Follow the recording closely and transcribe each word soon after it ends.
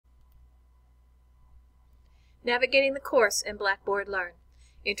Navigating the course in Blackboard Learn.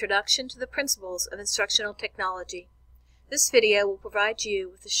 Introduction to the Principles of Instructional Technology. This video will provide you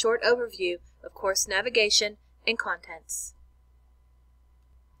with a short overview of course navigation and contents.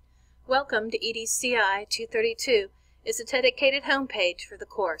 Welcome to EDCI 232 is a dedicated home page for the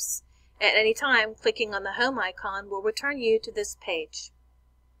course. At any time, clicking on the home icon will return you to this page.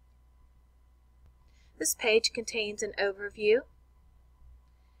 This page contains an overview,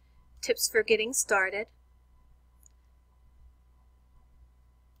 tips for getting started,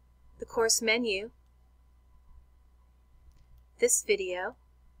 the course menu, this video,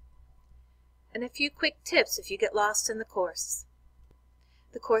 and a few quick tips if you get lost in the course.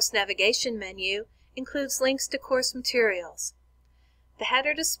 The course navigation menu includes links to course materials. The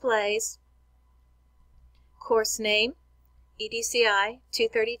header displays course name, EDCI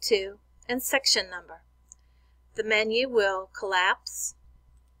 232, and section number. The menu will collapse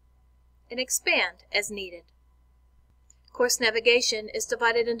and expand as needed. Course navigation is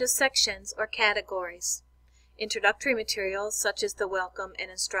divided into sections or categories. Introductory materials such as the welcome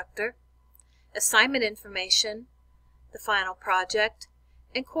and instructor, assignment information, the final project,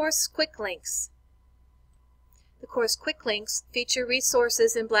 and course quick links. The course quick links feature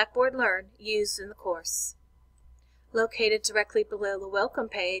resources in Blackboard Learn used in the course. Located directly below the welcome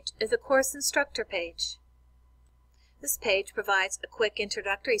page is the course instructor page. This page provides a quick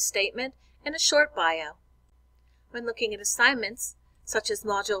introductory statement and a short bio. When looking at assignments, such as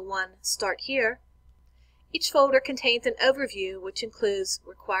Module 1 Start Here, each folder contains an overview which includes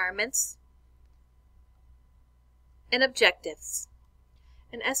requirements and objectives.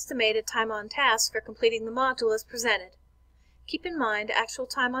 An estimated time on task for completing the module is presented. Keep in mind actual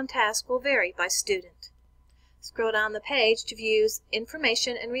time on task will vary by student. Scroll down the page to view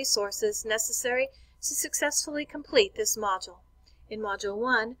information and resources necessary to successfully complete this module. In Module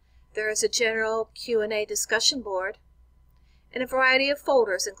 1, there is a general Q&A discussion board and a variety of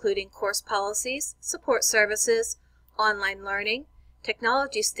folders including course policies, support services, online learning,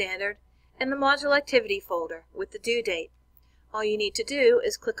 technology standard, and the module activity folder with the due date. All you need to do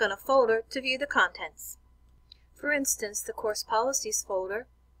is click on a folder to view the contents. For instance, the course policies folder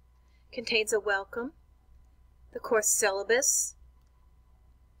contains a welcome, the course syllabus,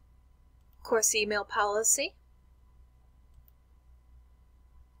 course email policy,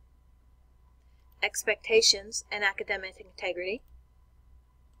 expectations and academic integrity,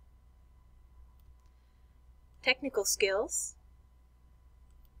 technical skills,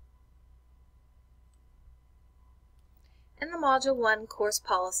 and the Module 1 Course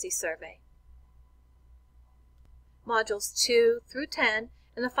Policy Survey. Modules 2 through 10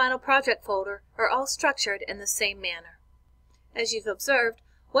 and the final project folder are all structured in the same manner. As you've observed,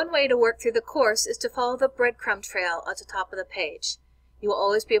 one way to work through the course is to follow the breadcrumb trail at the top of the page. You will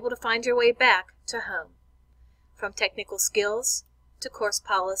always be able to find your way back to home. From technical skills to course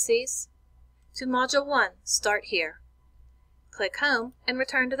policies to Module 1, Start Here. Click Home and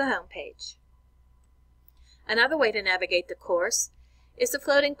return to the home page. Another way to navigate the course is the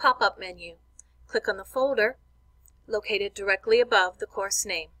floating pop-up menu. Click on the folder located directly above the course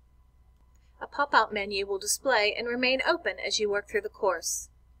name. A pop-out menu will display and remain open as you work through the course.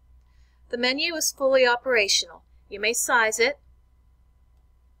 The menu is fully operational. You may size it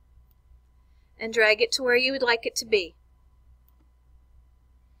and drag it to where you would like it to be.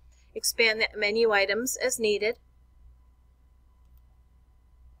 Expand the menu items as needed.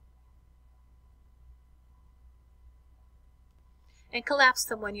 And collapse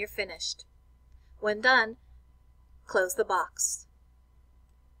them when you're finished. When done, close the box.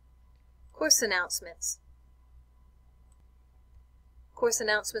 Course announcements. Course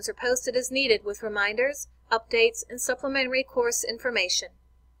announcements are posted as needed with reminders, updates, and supplementary course information.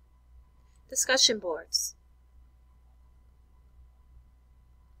 Discussion boards.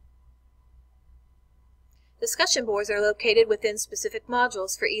 Discussion boards are located within specific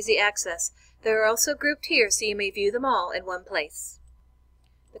modules for easy access. They are also grouped here so you may view them all in one place.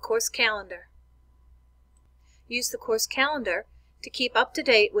 The course calendar. Use the course calendar to keep up to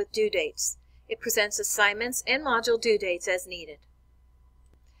date with due dates. It presents assignments and module due dates as needed.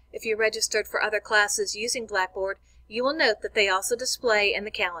 If you're registered for other classes using Blackboard, you will note that they also display in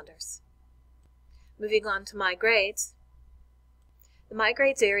the calendars. Moving on to My Grades. The My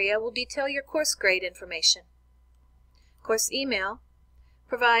Grades area will detail your course grade information. Course Email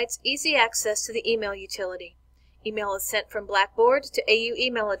provides easy access to the email utility. Email is sent from Blackboard to AU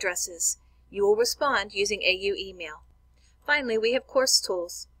email addresses. You will respond using AU email. Finally, we have Course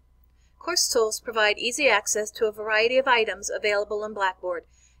Tools. Course Tools provide easy access to a variety of items available in Blackboard.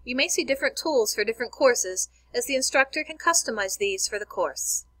 You may see different tools for different courses, as the instructor can customize these for the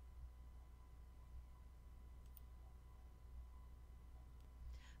course.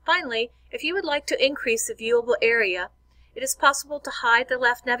 Finally, if you would like to increase the viewable area, it is possible to hide the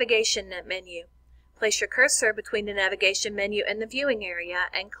left navigation menu. Place your cursor between the navigation menu and the viewing area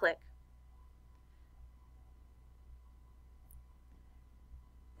and click.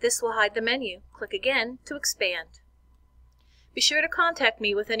 This will hide the menu. Click again to expand. Be sure to contact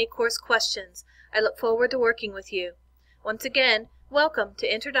me with any course questions. I look forward to working with you. Once again, welcome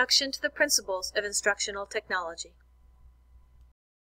to Introduction to the Principles of Instructional Technology.